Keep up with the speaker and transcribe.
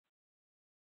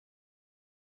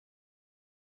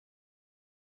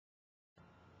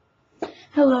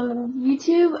Hello,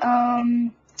 YouTube.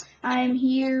 I'm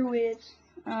here with,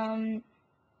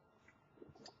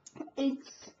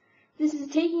 this is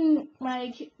taking,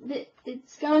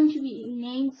 it's going to be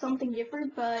named something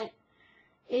different, but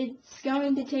it's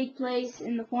going to take place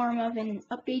in the form of an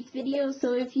updates video.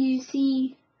 So if you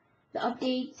see the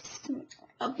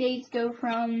updates go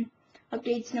from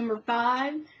updates number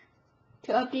 5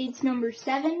 to updates number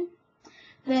 7,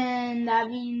 then that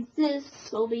means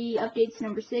this will be updates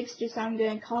number 6, just I'm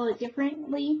going to call it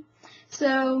differently.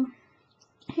 So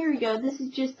here we go. This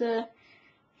is just a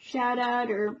shout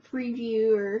out or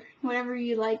preview or whatever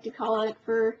you like to call it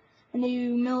for a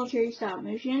new military stop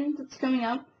motion that's coming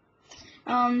up.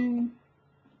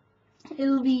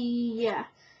 It'll be, yeah,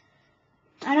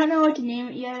 I don't know what to name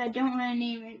it yet. I don't want to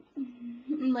name it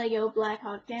Lego Black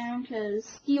Hawk Down because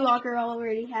Skywalker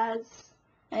already has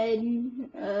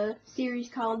a series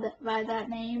called by that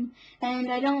name, and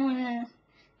I don't want to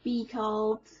be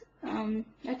called a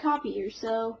copier,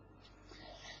 so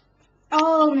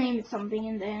I'll name it something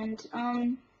in the end.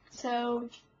 So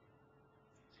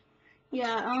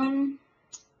yeah,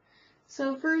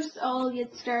 so first I'll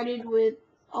get started with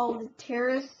all the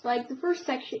terrorists. Like the first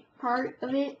part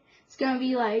of it, it's gonna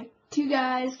be like 2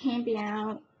 guys camping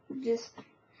out,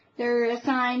 they're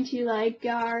assigned to like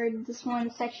guard this one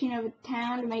section of a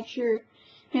town to make sure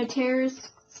no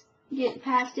terrorists get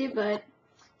past it, but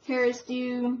terrorists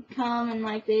do come and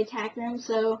like they attack them,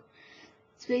 so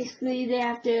it's basically they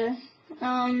have to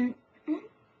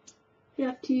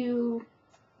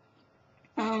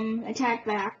attack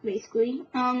back basically.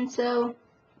 So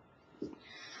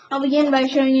I'll begin by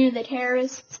showing you the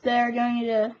terrorists that are going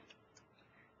to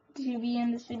be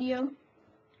in this video.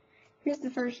 Here's the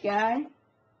first guy.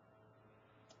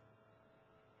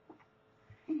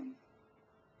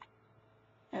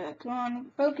 Come on,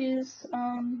 focus.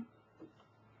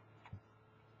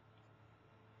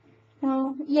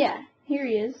 Well, yeah, here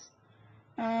he is.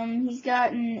 He's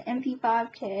got an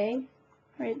MP5K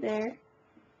right there.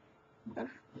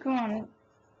 Come on,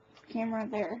 camera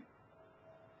there.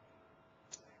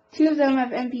 2 of them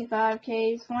have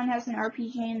MP5Ks. One has an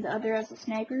RPG and the other has a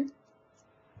sniper.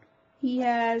 He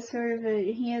has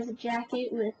a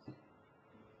jacket with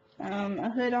a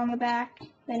hood on the back.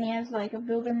 Then he has like a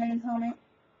Bilderman's helmet.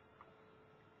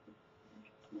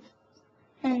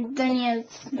 And then he has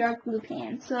dark blue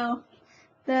pants. So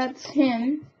that's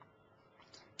him.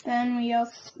 Then we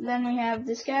have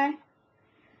this guy.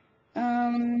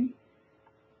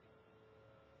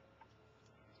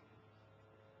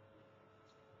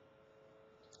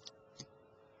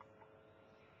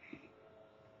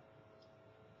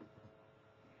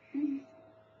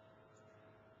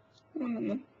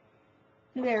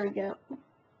 There we go.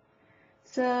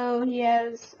 So he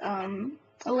has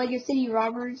a Lego City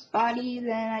Roberts body,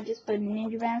 then I just put a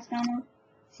ninja mask on him.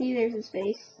 See, there's his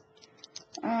face.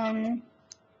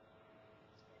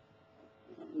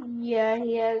 Yeah,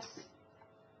 he has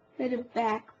a bit of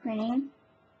back printing.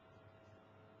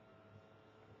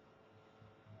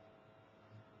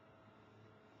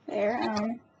 There,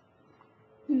 and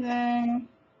then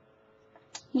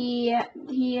he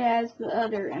has the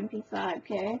other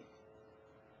MP5K.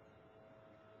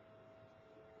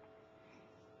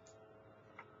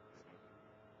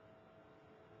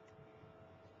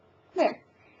 There.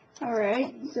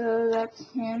 Alright, so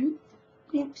that's him.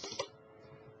 Oops.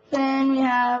 Then we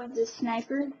have the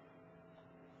sniper.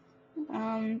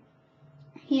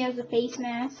 He has a face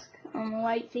mask, a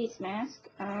white face mask,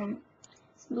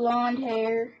 blonde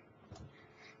hair.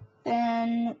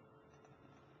 Then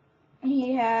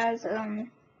he has the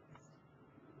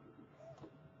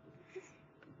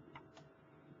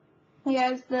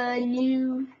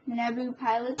new Naboo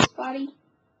pilot's body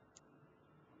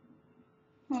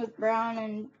with brown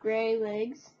and gray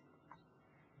legs.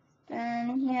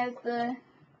 Then he has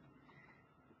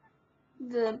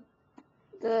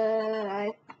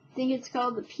I think it's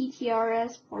called the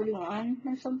PTRS 41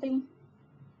 or something.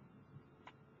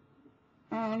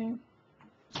 I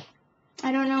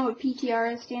don't know what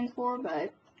PTRS stands for,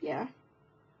 but yeah.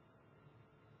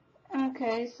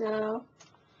 Okay, so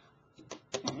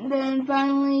then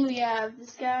finally we have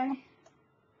this guy.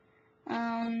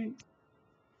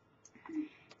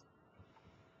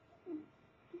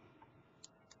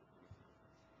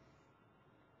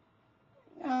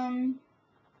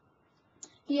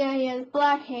 Yeah, he has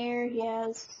black hair. He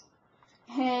has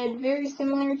a head very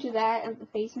similar to that of the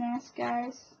face mask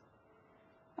guys.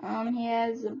 He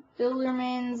has a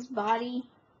Bilderman's body.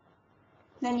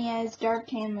 Then he has dark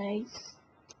tan legs.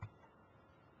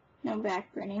 No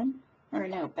back printing. Or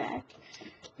no back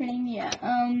printing, yeah.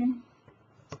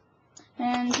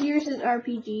 And here's his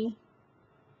RPG.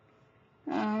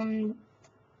 The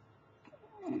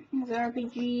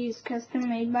RPG is custom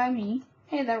made by me.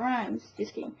 Hey, that rhymes.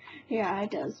 Just kidding. Yeah,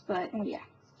 it does, but yeah.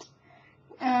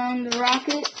 The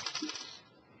rocket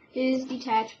is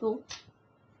detachable.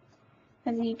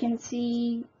 As you can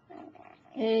see,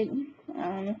 it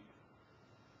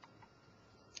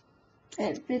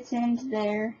fits into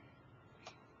there.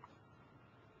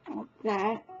 Like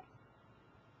that.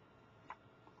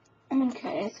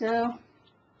 Okay, so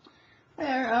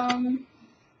there,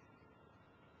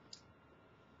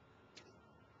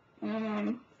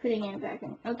 putting it back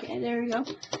in. Okay, there we go.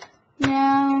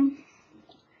 Now,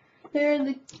 there are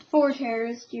the 4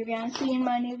 terrorists you're gonna see in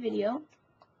my new video.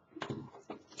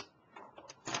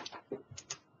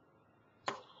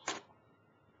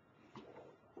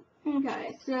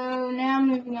 Okay, so now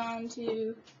moving on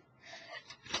to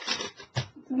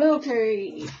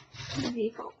military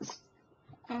vehicles.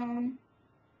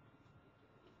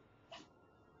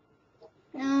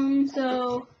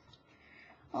 So,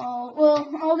 well,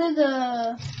 I'll do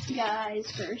the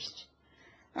guys first.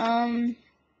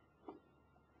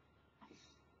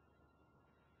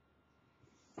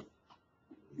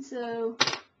 So,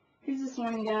 here's this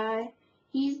one guy.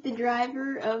 He's the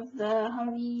driver of the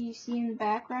Humvee you see in the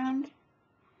background.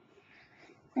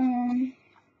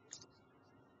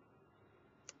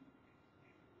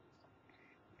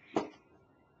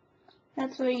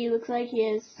 That's what he looks like. He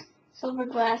has silver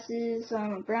glasses,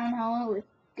 a brown helmet with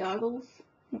goggles.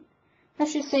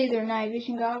 Let's just say they're night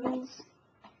vision goggles.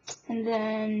 And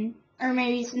then, or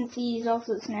maybe since he's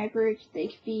also a sniper, they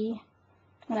could be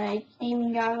like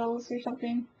aiming goggles or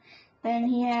something. Then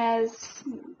he has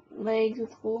legs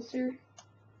with holster.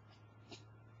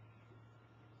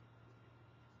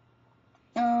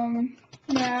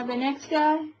 Now the next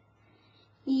guy,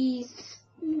 he's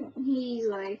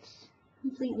like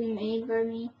completely made by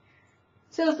me.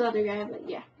 So is the other guy, but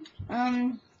yeah.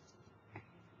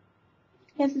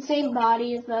 He has the same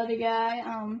body as the other guy.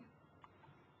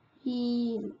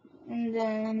 And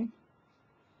then,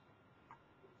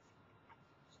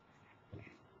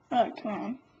 oh, come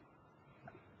on.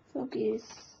 Focus.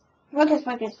 Focus,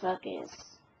 focus, focus.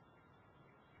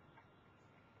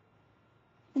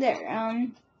 There,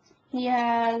 he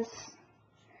has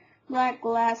black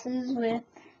glasses with,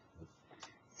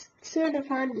 sort of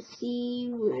hard to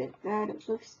see without it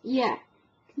looks, yeah.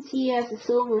 You can see he has a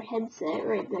silver headset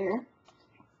right there.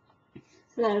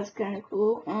 So that was kind of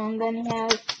cool. Then he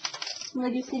has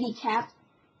Lego City cap.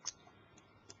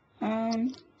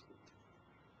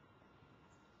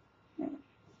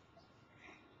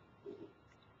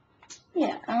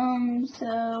 Yeah,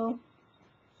 so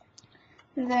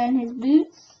then his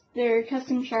boots, they're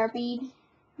custom sharpied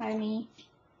by me.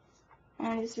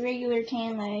 Just regular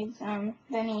tan legs. Then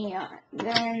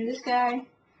this guy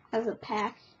has a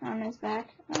pack on his back.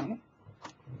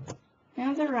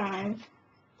 Now the rhyme.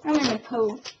 I'm in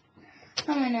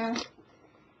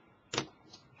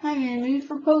a mood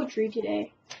for poetry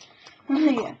today.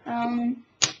 Yeah.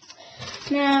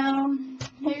 Now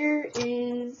here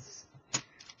is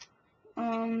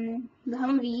the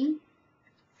Humvee.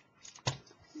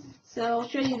 So I'll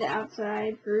show you the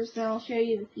outside first, then I'll show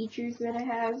you the features that it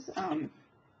has.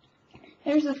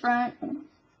 Here's the front.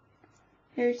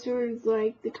 Here's sort of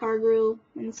like the car grill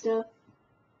and stuff.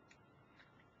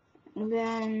 And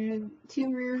then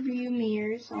 2 rear view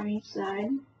mirrors on each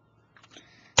side.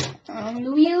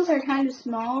 The wheels are kind of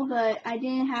small, but I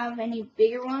didn't have any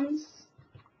bigger ones.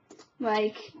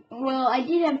 Well, I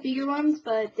did have bigger ones,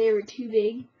 but they were too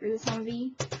big for the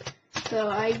Humvee. So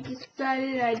I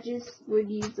decided I just would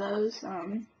use those.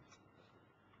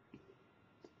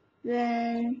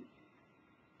 Then,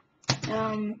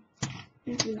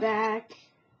 this is back.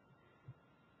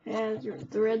 It has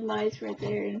the red lights right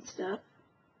there and stuff.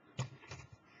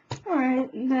 Alright,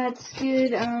 that's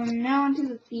good. Now onto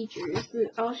the features.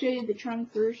 I'll show you the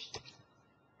trunk first.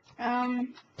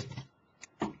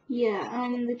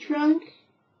 The trunk,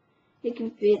 it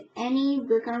can fit any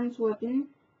brick arms weapon.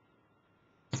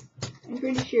 I'm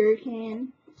pretty sure it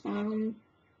can. Some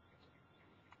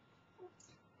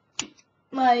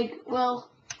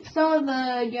of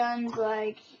the guns,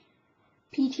 like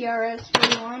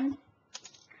PTRS-41,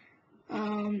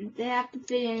 they have to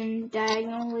fit in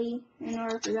diagonally in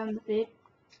order for them to fit.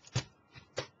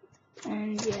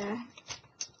 And yeah.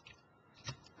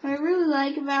 What I really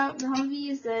like about the Humvee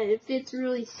is that it fits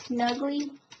really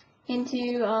snugly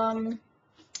into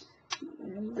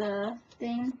the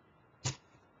thing.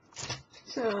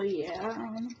 So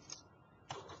yeah.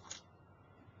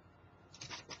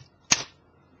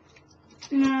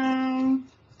 Now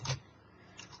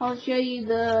I'll show you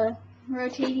the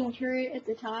rotating turret at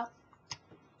the top.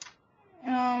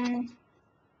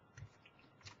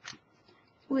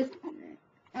 with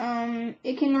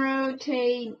it can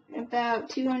rotate about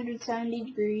 270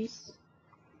 degrees.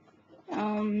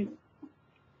 Then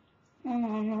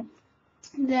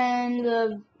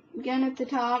the gun at the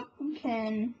top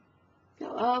can go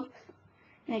up,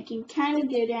 and it can kind of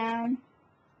go down.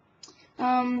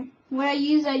 What I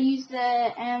use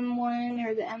the M1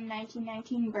 or the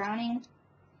M1919 Browning.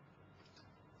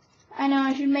 I know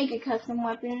I should make a custom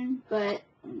weapon, but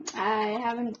I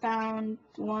haven't found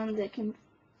one that can.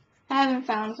 I haven't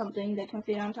found something that can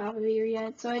fit on top of here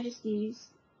yet, so I just use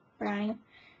Browning.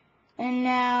 And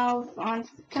now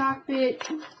onto the cockpit.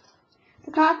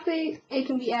 The cockpit, it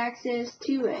can be accessed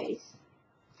two ways.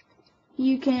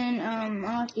 You can,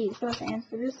 I'll have to use both hands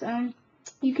for this.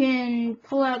 You can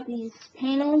pull out these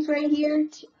panels right here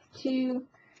to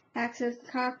access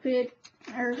the cockpit,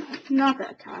 or not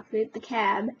the cockpit, the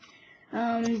cab.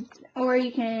 Or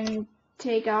you can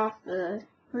take off the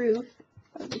roof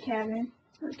of the cabin,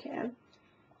 or cab,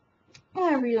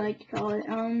 whatever you like to call it.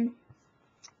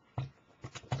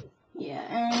 Yeah,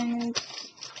 and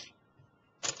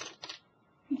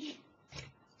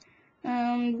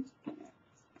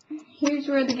here's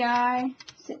where the guy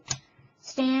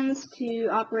stands to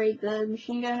operate the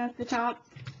machine gun at the top.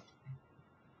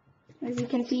 As you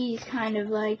can see, he's kind of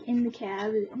like in the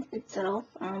cab itself.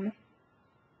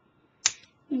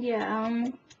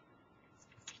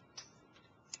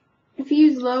 If he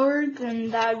was lowered,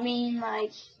 then that would mean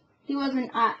like he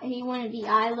wouldn't be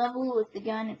eye level with the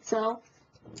gun itself.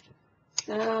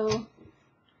 So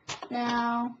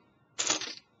now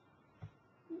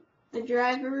the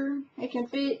driver, it can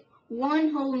fit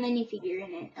one whole minifigure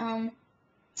in it. A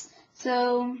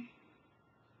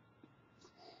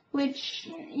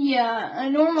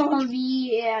normal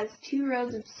Humvee has 2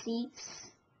 rows of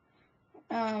seats.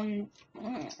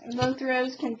 Both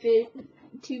rows can fit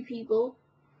 2 people.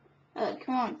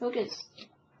 Come on, focus.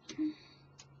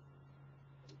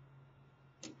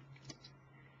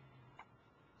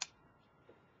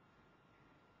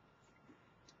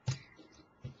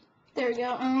 There we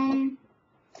go.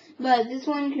 But this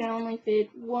one can only fit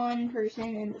 1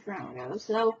 person in the front row.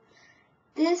 So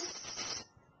this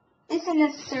isn't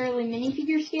necessarily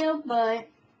minifigure scale, but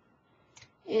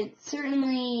it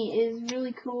certainly is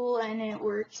really cool and it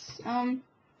works. And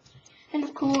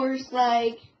of course,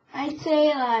 like I'd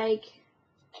say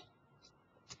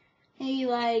maybe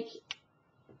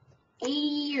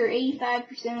 80 or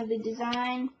 85% of the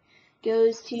design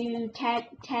goes to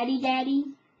Taddy Daddy.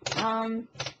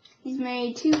 He's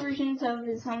made 2 versions of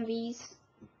his Humvees.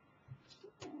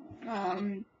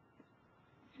 Come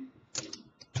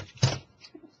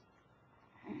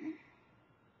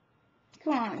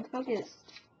on, focus.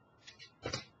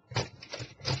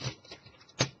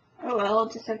 Oh well, I'll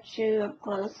just have to show you up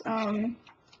close.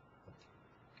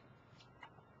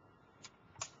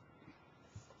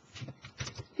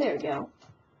 There we go.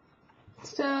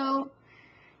 So,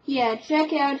 yeah,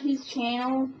 check out his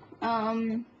channel,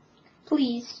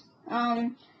 please.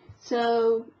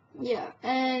 So, yeah,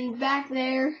 and back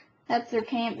there, that's their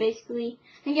camp, basically.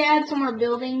 I think I had some more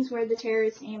buildings where the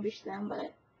terrorists ambushed them,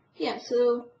 but, yeah,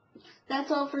 so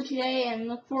that's all for today, and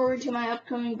look forward to my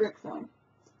upcoming brick film.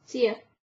 See ya.